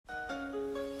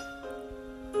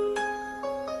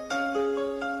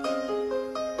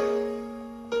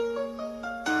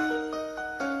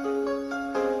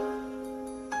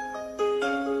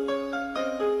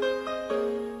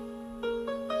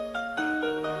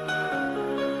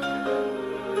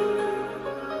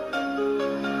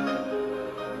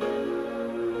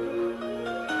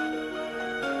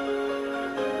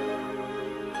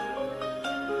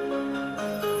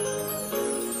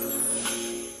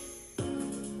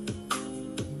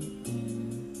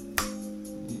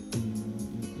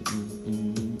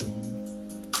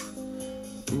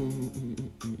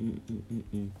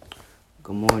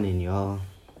morning, y'all.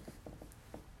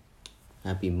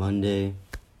 Happy Monday.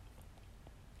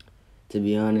 To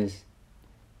be honest,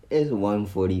 it's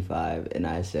 1:45 and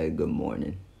I said good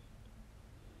morning.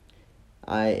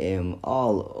 I am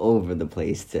all over the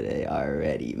place today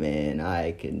already, man.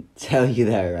 I can tell you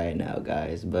that right now,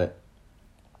 guys. But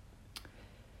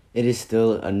it is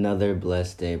still another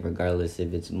blessed day, regardless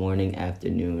if it's morning,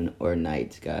 afternoon, or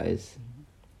night, guys.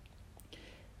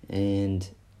 And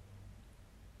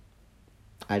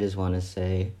I just want to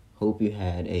say, hope you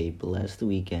had a blessed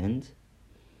weekend.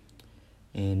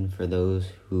 And for those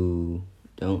who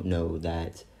don't know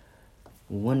that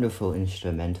wonderful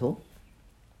instrumental,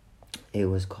 it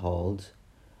was called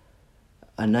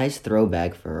a nice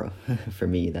throwback for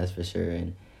me, that's for sure.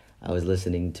 And I was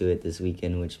listening to it this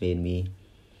weekend, which made me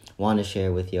want to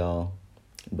share with y'all,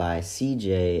 by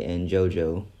CJ and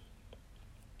JoJo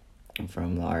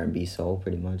from the R&B Soul,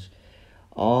 pretty much.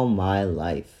 All My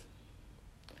Life.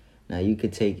 Now, you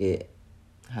could take it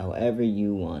however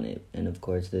you want it. And, of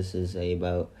course, this is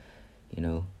about,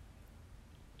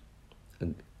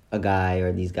 a guy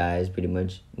or these guys pretty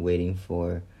much waiting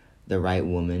for the right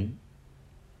woman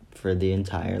for the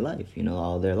entire life,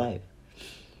 all their life.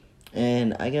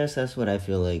 And I guess that's what I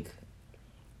feel like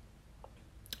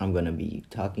I'm going to be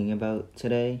talking about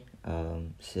today,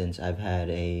 since I've had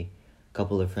a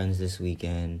couple of friends this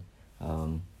weekend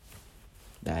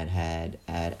that had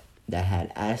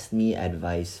asked me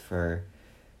advice for,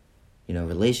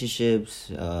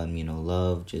 relationships,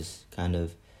 love, just kind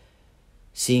of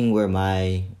seeing where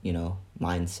my,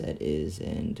 mindset is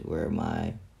and where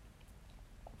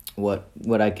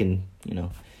what I can,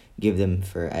 give them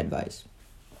for advice.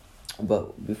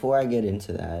 But before I get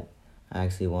into that, I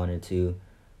actually wanted to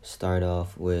start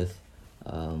off with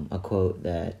a quote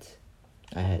that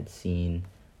I had seen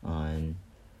on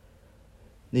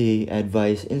the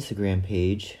advice Instagram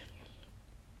page,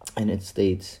 and it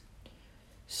states,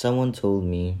 "Someone told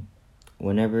me,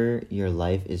 whenever your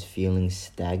life is feeling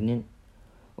stagnant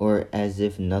or as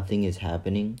if nothing is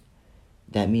happening,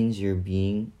 that means you're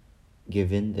being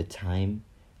given the time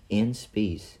and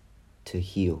space to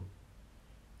heal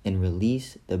and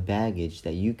release the baggage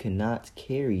that you cannot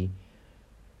carry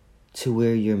to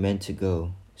where you're meant to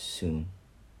go soon."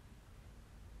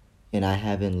 And I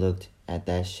haven't looked at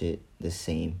that shit the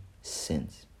same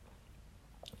since.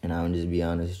 And I'll just be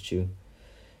honest with you,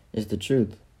 it's the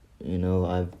truth.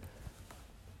 I've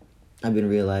been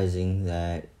realizing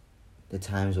that the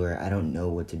times where I don't know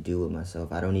what to do with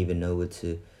myself, I don't even know what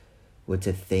to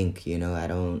think.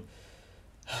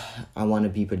 I want to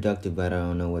be productive, but I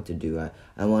don't know what to do.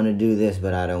 I want to do this,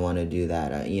 but I don't want to do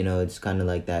that. It's kind of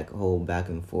like that whole back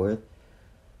and forth.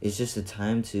 It's just a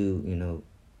time to,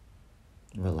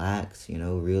 relax,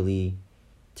 really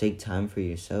take time for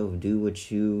yourself. Do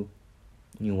what you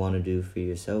want to do for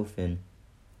yourself. And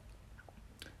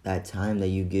that time that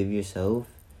you give yourself,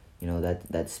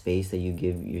 that space that you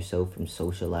give yourself from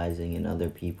socializing and other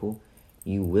people,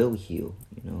 you will heal.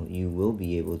 You will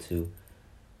be able to,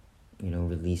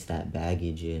 release that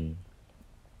baggage and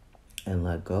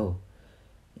let go.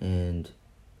 And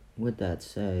with that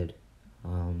said,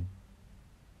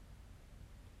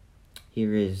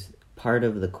 here is part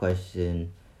of the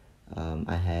question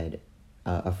I had,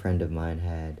 a friend of mine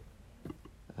had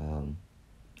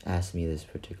asked me this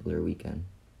particular weekend.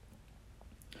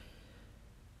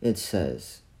 It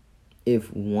says,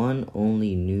 if one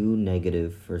only knew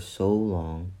negative for so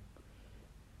long,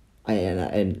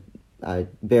 I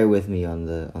bear with me on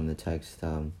the text,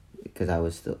 because I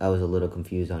was a little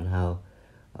confused on how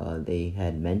they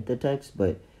had meant the text,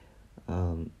 but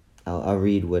I'll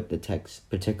read what the text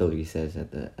particularly says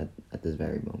at this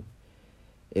very moment.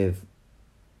 If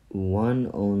one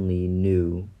only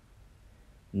knew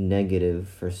negative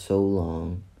for so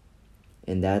long,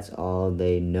 and that's all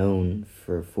they known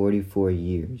for 44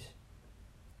 years.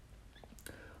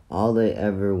 All they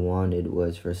ever wanted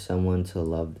was for someone to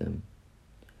love them.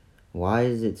 Why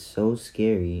is it so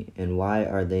scary, and why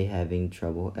are they having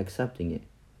trouble accepting it?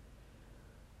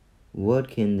 What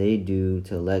can they do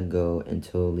to let go and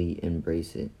totally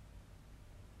embrace it?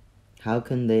 How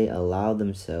can they allow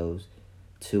themselves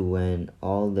to, when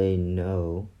all they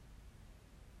know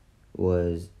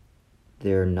was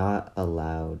they're not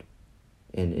allowed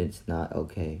and it's not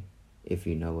okay, if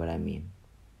you know what I mean?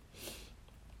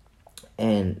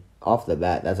 And off the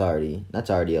bat, that's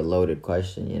already a loaded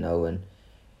question, when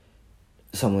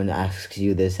someone asks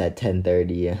you this at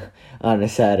 10:30 on a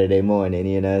Saturday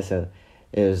morning, so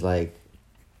it was like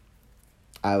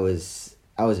I was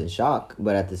in shock,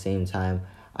 but at the same time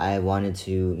I wanted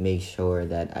to make sure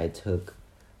that I took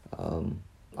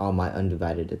all my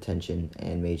undivided attention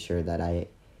and made sure that I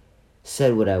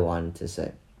said what I wanted to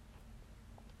say.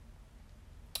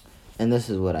 And this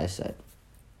is what I said.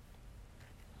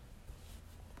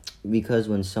 Because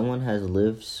when someone has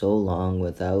lived so long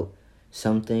without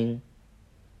something,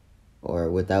 or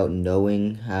without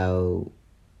knowing how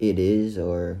it is,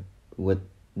 or what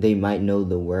they might know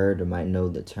the word or might know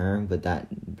the term, but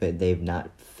they've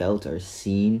not felt or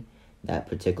seen that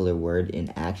particular word in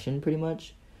action, pretty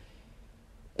much.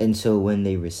 And so when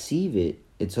they receive it,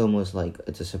 it's almost like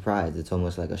it's a surprise. It's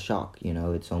almost like a shock,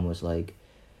 It's almost like,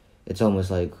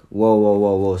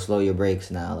 whoa, slow your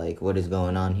brakes now. Like, what is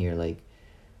going on here? Like,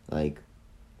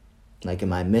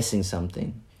 am I missing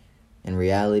something? In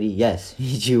reality, yes,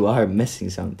 you are missing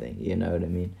something. You know what I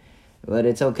mean? But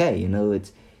it's okay.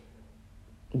 It's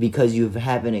because you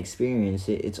haven't experienced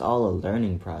it. It's all a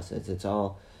learning process. It's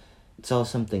all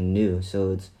something new.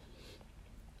 So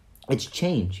it's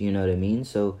change. You know what I mean?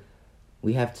 So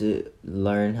we have to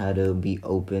learn how to be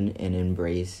open and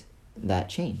embrace that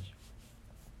change.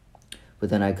 But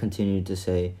then I continued to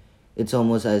say, it's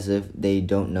almost as if they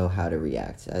don't know how to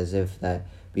react, as if that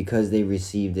because they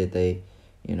received it, they,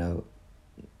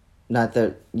 not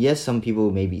that, yes, some people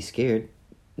may be scared,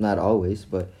 not always,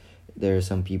 but there are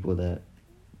some people that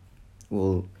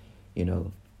will,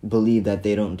 believe that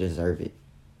they don't deserve it,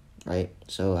 right?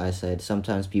 So I said,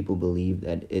 sometimes people believe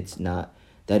that it's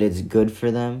good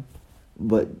for them,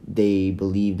 but they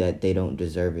believe that they don't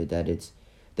deserve it, that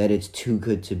it's too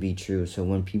good to be true. So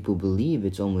when people believe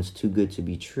it's almost too good to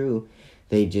be true,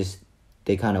 they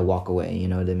kind of walk away, you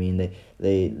know what I mean?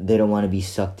 They don't want to be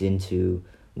sucked into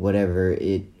whatever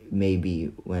it may be,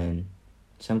 when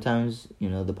sometimes,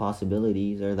 the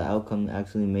possibilities or the outcome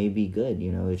actually may be good,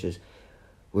 it's just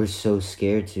we're so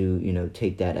scared to,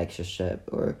 take that extra step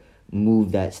or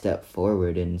move that step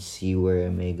forward and see where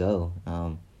it may go,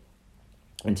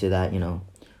 into that,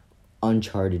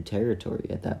 uncharted territory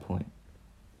at that point.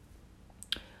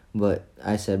 But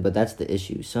I said, but that's the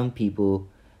issue. Some people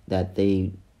that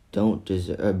they don't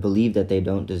deserve, or believe that they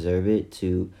don't deserve it,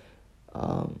 to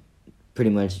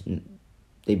pretty much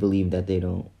they believe that they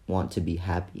don't want to be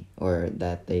happy, or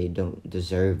that they don't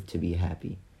deserve to be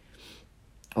happy,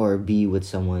 or be with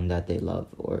someone that they love,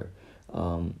 or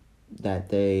that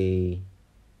they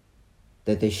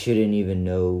shouldn't even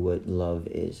know what love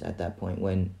is at that point,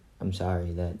 when I'm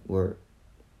sorry, that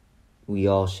we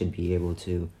all should be able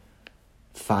to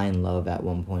find love at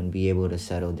one point, be able to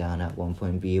settle down at one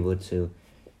point, be able to,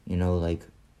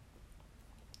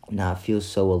 not feel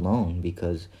so alone,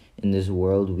 because in this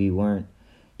world we were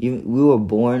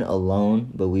born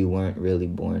alone, but we weren't really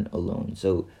born alone.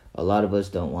 So a lot of us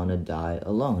don't want to die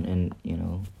alone, and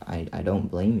I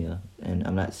don't blame you, and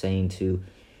I'm not saying to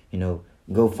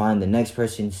go find the next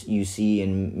person you see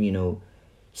and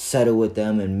settle with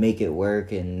them and make it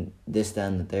work and this, that,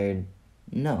 and the third.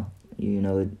 No,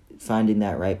 finding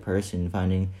that right person,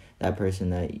 finding that person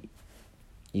that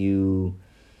you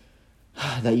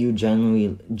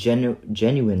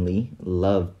genuinely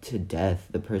love to death,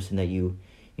 the person that you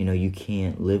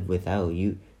can't live without.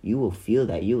 You will feel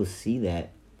that, you will see that,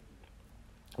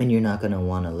 and you're not going to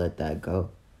want to let that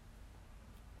go.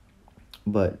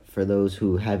 But for those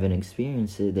who haven't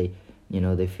experienced it, they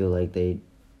feel like they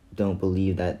don't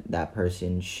believe that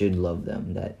person should love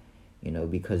them, that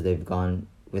because they've gone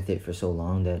with it for so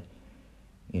long, that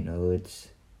it's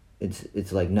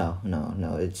like no,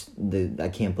 I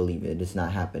can't believe it, it's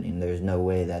not happening, there's no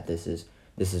way that this is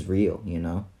real.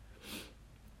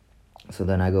 So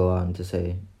then I go on to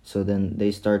say, so then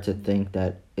they start to think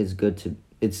that it's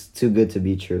too good to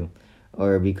be true,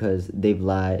 or because they've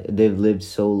lived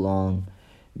so long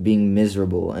being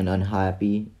miserable and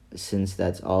unhappy, since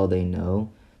that's all they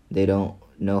know, they don't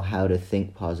know how to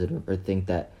think positive or think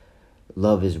that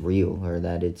love is real, or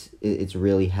that it's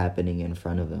really happening in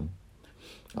front of them.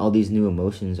 All these new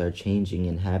emotions are changing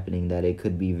and happening, that it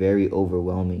could be very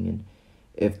overwhelming, and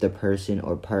if the person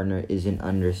or partner isn't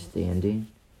understanding,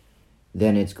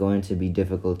 then it's going to be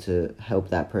difficult to help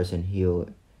that person heal,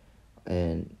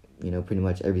 and pretty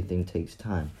much everything takes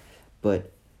time.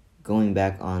 But going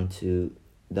back on to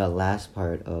the last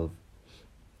part of,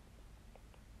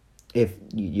 if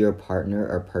your partner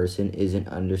or person isn't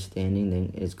understanding,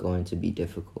 then it's going to be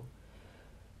difficult.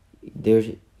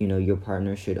 Your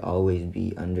partner should always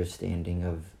be understanding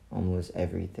of almost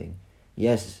everything.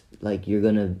 Yes, like, you're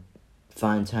gonna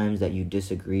find times that you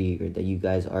disagree, or that you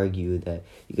guys argue, that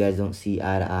you guys don't see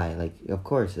eye to eye. Like, of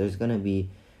course, there's gonna be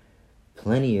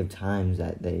plenty of times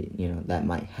that that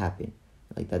might happen.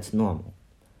 Like, that's normal.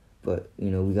 But,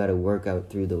 we gotta work out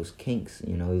through those kinks.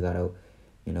 We gotta,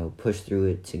 push through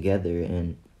it together.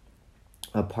 And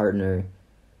a partner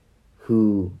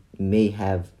who may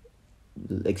have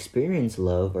experience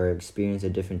love or experience a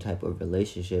different type of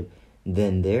relationship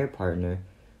than their partner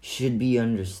should be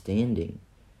understanding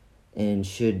and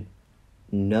should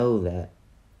know that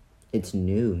it's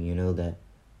new, that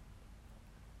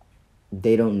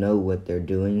they don't know what they're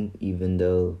doing, even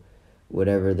though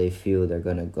whatever they feel, they're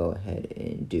going to go ahead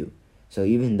and do. So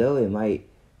even though it might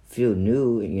feel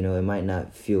new, it might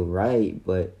not feel right,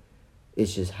 but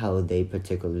it's just how they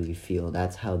particularly feel.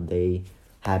 That's how they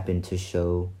happen to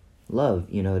show love,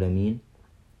 you know what I mean?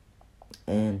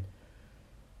 And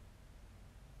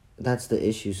that's the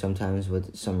issue sometimes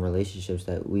with some relationships,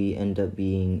 that we end up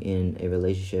being in a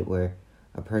relationship where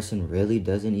a person really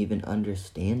doesn't even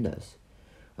understand us.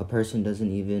 A person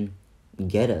doesn't even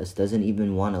get us, doesn't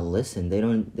even want to listen. They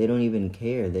don't even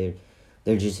care.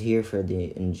 They're just here for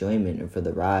the enjoyment or for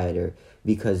the ride, or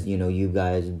because, you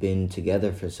guys been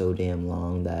together for so damn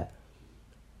long that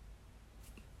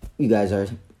you guys are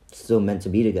still meant to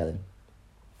be together.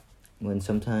 When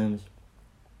sometimes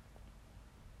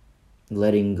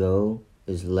letting go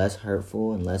is less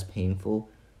hurtful and less painful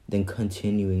than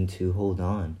continuing to hold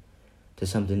on to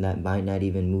something that might not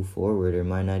even move forward or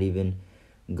might not even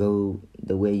go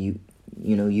the way you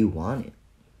want it.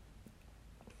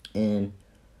 And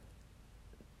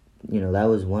that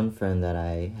was one friend that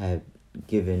I had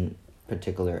given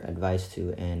particular advice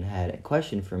to and had a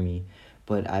question for me.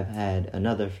 But I've had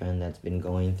another friend that's been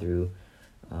going through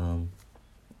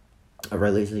a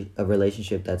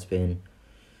relationship that's been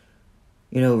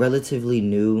relatively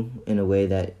new, in a way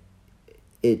that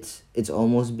it's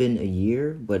almost been a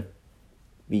year, but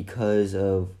because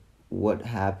of what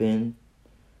happened,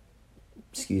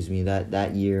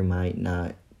 that year might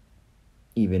not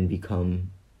even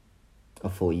become a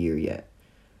full year yet.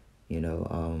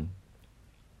 And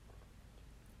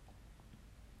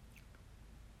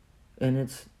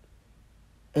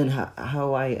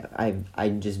how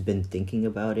I've just been thinking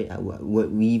about it,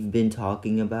 what we've been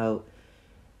talking about.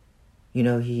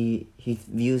 He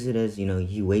views it as,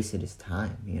 he wasted his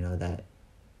time, that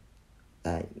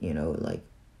like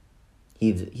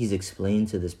he's explained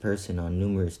to this person on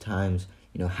numerous times,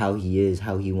 how he is,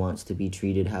 how he wants to be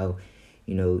treated, how,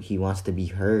 he wants to be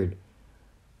heard.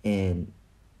 And,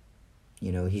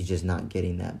 he's just not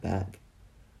getting that back.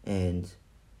 And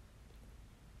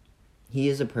he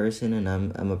is a person, and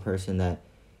I'm a person that,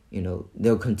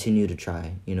 they'll continue to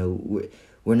try.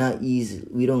 We're not easy.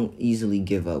 We don't easily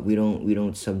give up. We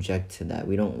don't subject to that.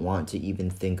 We don't want to even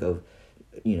think of,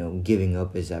 giving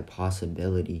up as a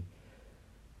possibility.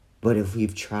 But if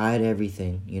we've tried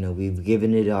everything, we've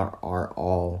given it our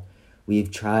all.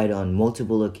 We've tried on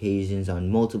multiple occasions, on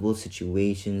multiple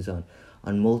situations, on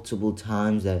multiple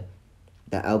times, that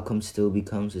the outcome still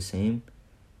becomes the same.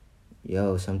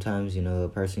 Sometimes, a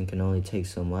person can only take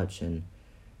so much, and,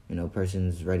 a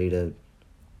person's ready to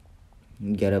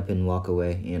get up and walk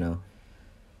away,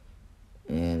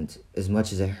 And as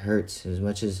much as it hurts, as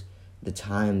much as the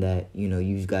time that,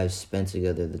 you guys spent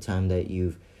together, the time that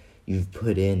you've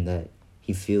put in, that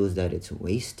he feels that it's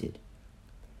wasted.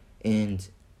 And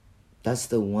that's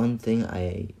the one thing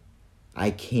I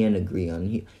can agree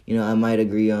on. I might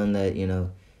agree on that,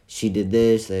 she did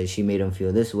this, that she made him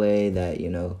feel this way, that,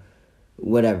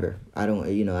 whatever. I don't,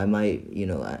 I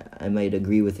might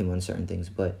agree with him on certain things,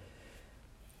 but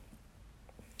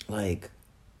like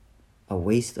a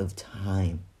waste of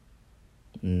time.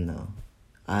 No.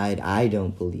 I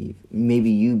don't believe.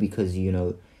 Maybe you, because you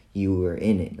were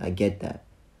in it. I get that.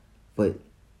 But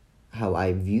how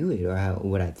I view it, or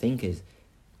what I think is,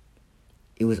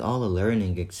 it was all a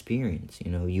learning experience.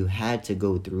 You had to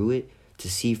go through it to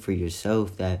see for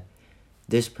yourself that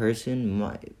this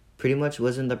person pretty much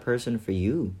wasn't the person for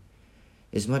you.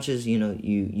 As much as,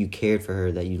 you cared for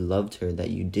her, that you loved her, that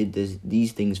you did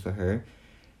these things for her,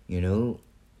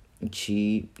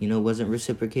 she, wasn't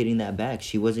reciprocating that back.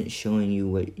 She wasn't showing you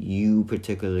what you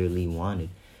particularly wanted.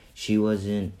 She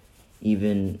wasn't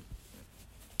even,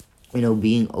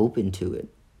 being open to it.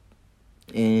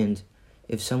 And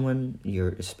if someone,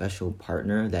 your special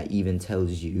partner, that even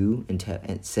tells you and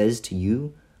says to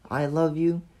you, I love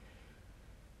you,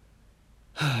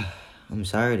 I'm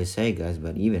sorry to say, guys,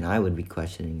 but even I would be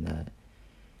questioning that.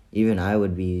 Even I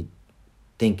would be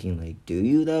thinking, like, do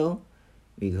you, though?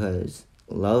 Because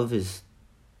love is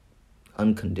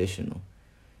unconditional.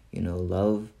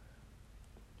 Love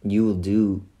you will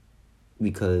do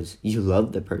because you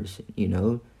love the person,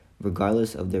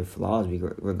 regardless of their flaws,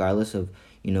 regardless of,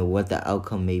 what the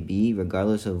outcome may be,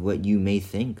 regardless of what you may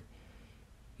think.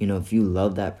 If you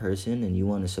love that person and you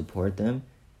want to support them,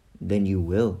 then you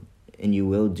will. And you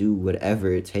will do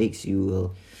whatever it takes.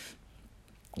 You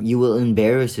will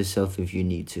embarrass yourself if you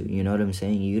need to. You know what I'm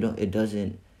saying? It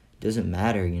doesn't doesn't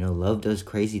matter. Love does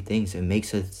crazy things. It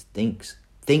makes us think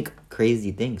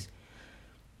crazy things.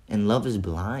 And love is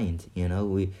blind.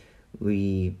 We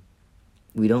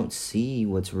don't see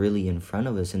what's really in front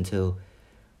of us until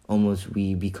almost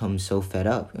we become so fed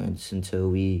up. It's until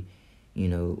we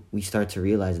start to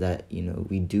realize that,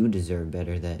 we do deserve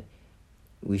better, that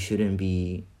we shouldn't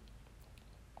be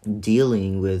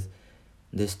dealing with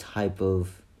this type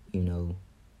of,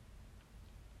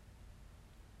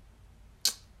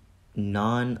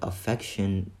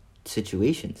 non-affection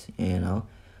situations, and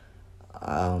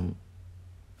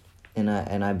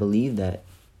I believe that,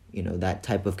 that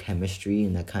type of chemistry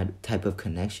and that type of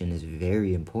connection is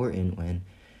very important when,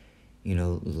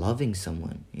 loving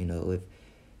someone.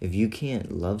 If you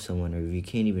can't love someone, or if you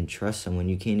can't even trust someone,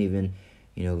 you can't even,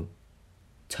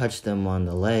 touch them on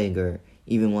the leg or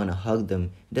even want to hug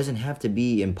them. It doesn't have to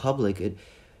be in public.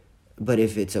 But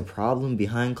if it's a problem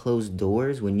behind closed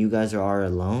doors when you guys are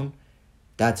alone,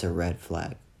 that's a red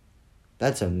flag.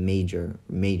 That's a major,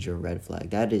 major red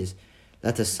flag.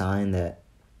 That's a sign that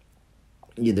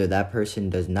either that person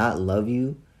does not love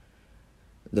you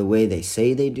the way they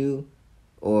say they do,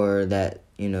 or that,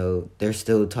 they're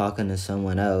still talking to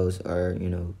someone else, or,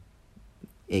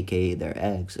 aka their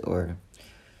ex, or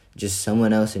just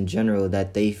someone else in general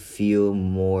that they feel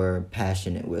more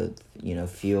passionate with,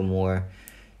 feel more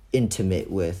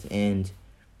intimate with. And,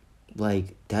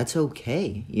 that's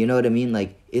okay. You know what I mean?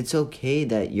 It's okay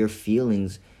that your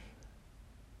feelings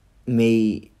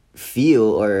may feel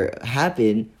or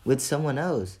happen with someone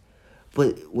else.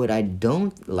 But what I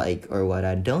don't like, or what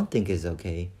I don't think is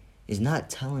okay, is not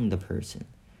telling the person.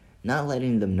 Not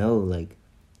letting them know,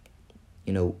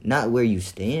 not where you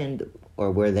stand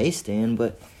or where they stand,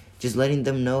 but just letting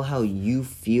them know how you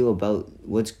feel about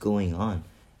what's going on.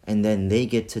 And then they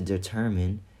get to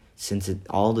determine, since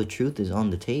all the truth is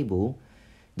on the table,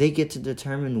 they get to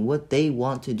determine what they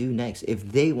want to do next.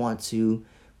 If they want to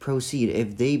proceed,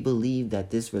 if they believe that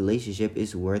this relationship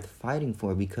is worth fighting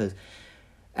for. Because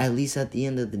at least at the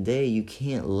end of the day, you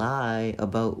can't lie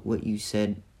about what you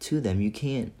said to them. You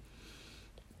can't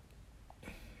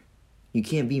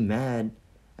be mad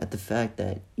at the fact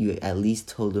that you at least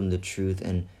told them the truth,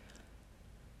 and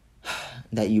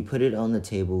that you put it on the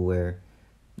table where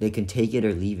they can take it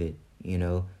or leave it.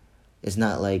 It's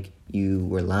not like you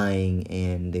were lying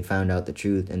and they found out the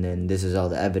truth and then this is all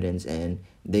the evidence and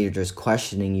they're just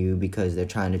questioning you because they're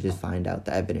trying to just find out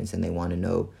the evidence and they want to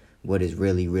know what is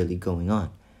really, really going on.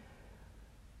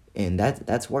 And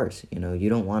that's worse. You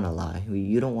don't want to lie.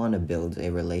 You don't want to build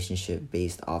a relationship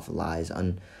based off lies,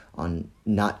 on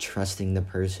not trusting the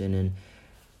person,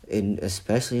 and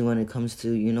especially when it comes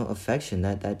to, affection.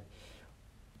 That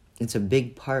it's a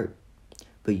big part.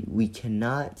 But we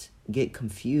cannot get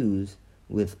confused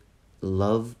with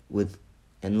love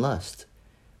and lust.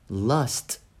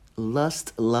 Lust,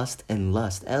 and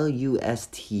lust.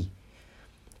 LUST.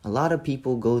 A lot of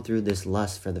people go through this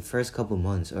lust for the first couple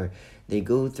months, or they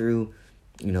go through,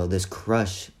 this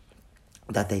crush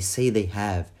that they say they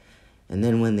have. And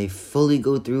then when they fully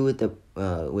go through with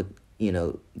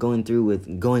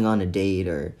going on a date,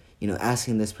 or,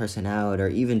 asking this person out, or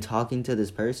even talking to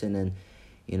this person, and,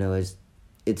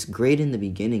 it's great in the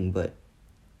beginning, but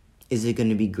is it going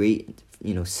to be great,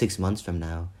 6 months from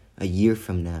now, a year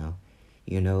from now?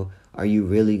 Are you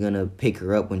really going to pick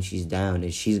her up when she's down?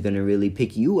 Is she's going to really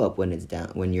pick you up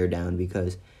when you're down?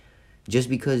 Because just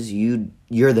because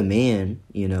you're the man,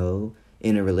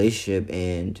 in a relationship,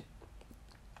 and,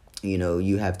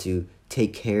 you have to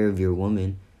take care of your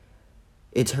woman,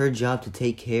 it's her job to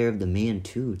take care of the man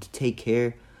too, to take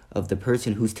care of the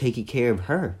person who's taking care of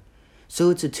her. So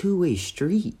it's a two-way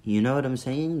street, you know what I'm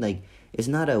saying? It's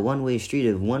not a one-way street.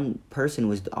 If one person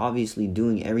was obviously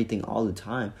doing everything all the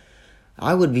time,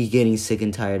 I would be getting sick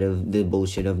and tired of the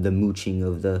bullshit, of the mooching,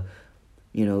 of the,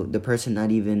 the person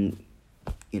not even,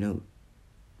 it's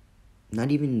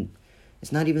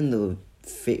not even the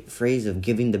phrase of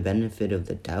giving the benefit of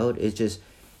the doubt. It's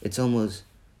almost,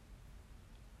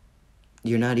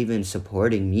 you're not even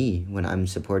supporting me when I'm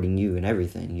supporting you and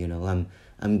everything,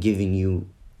 I'm giving you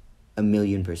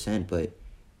 1,000,000%, but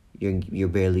you're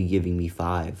barely giving me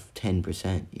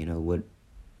 5-10%.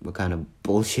 What kind of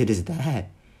bullshit is that?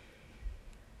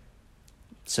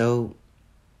 So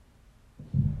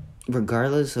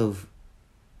regardless of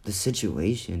the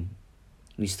situation,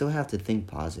 we still have to think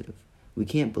positive. We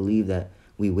can't believe that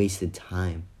we wasted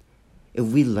time. If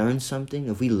we learned something,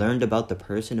 if we learned about the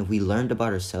person, if we learned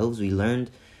about ourselves, we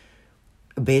learned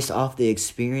based off the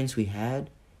experience we had,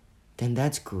 then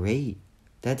that's great.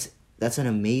 That's an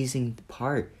amazing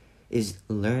part, is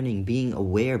learning, being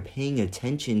aware, paying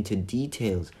attention to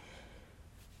details.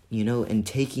 and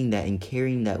taking that and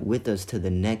carrying that with us to the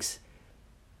next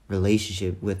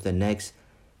relationship, with the next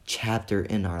chapter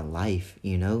in our life,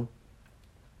 And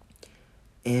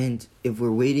if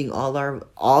we're waiting all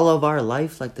of our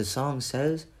life, like the song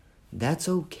says, that's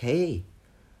okay.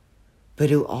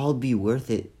 But it'll all be worth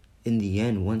it in the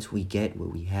end once we get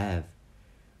what we have.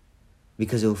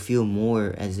 Because it'll feel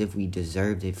more as if we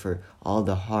deserved it for all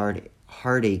the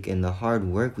heartache and the hard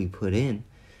work we put in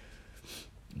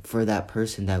for that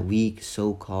person that we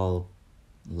so-called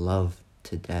love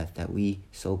to death, that we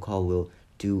so-called will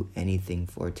do anything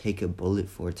for, take a bullet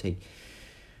for,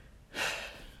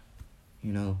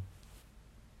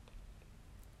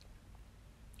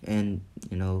 And,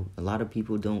 a lot of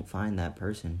people don't find that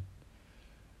person.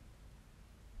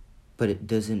 But it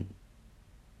doesn't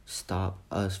stop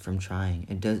us from trying.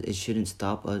 It shouldn't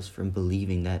stop us from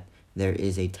believing that there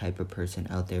is a type of person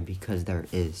out there, because there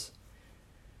is.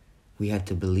 We have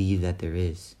to believe that there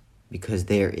is, because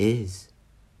there is.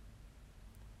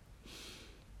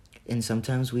 And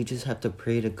sometimes we just have to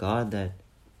pray to God that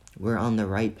we're on the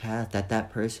right path,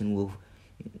 that person will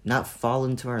not fall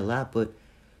into our lap, but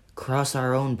cross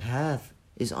our own path,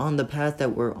 is on the path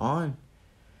that we're on.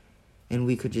 And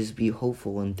we could just be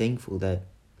hopeful and thankful that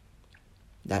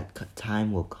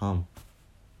time will come.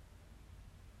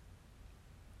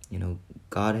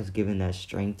 God has given that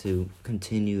strength to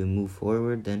continue and move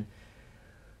forward. Then,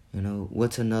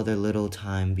 what's another little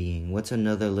time being? What's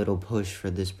another little push for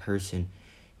this person?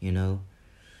 He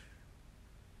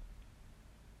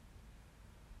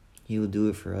will do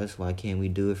it for us. Why can't we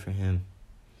do it for him?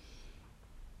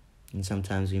 And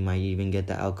sometimes we might even get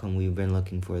the outcome we've been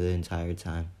looking for the entire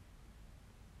time.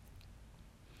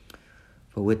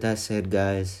 But with that said,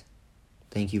 guys,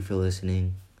 thank you for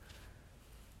listening.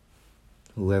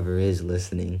 Whoever is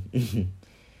listening.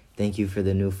 Thank you for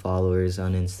the new followers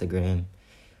on Instagram.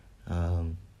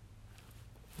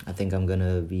 I think I'm going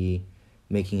to be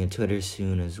making a Twitter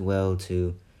soon as well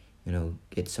to,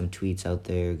 get some tweets out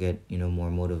there, get, more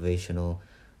motivational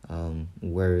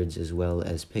words, as well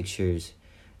as pictures,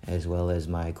 as well as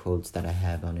my quotes that I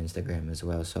have on Instagram as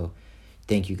well. So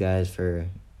thank you guys for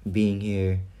being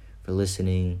here, for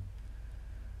listening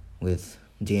with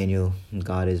Daniel.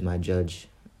 God is my judge.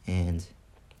 And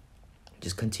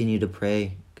just continue to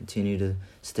pray, continue to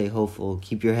stay hopeful,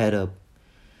 keep your head up.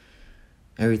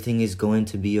 Everything is going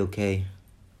to be okay.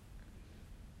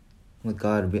 With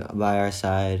God by our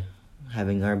side,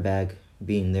 having our back,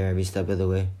 being there every step of the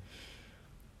way.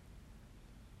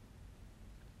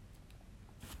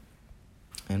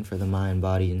 And for the mind,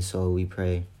 body, and soul, we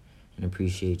pray and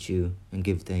appreciate you and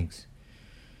give thanks.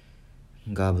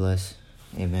 God bless.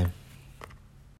 Amen.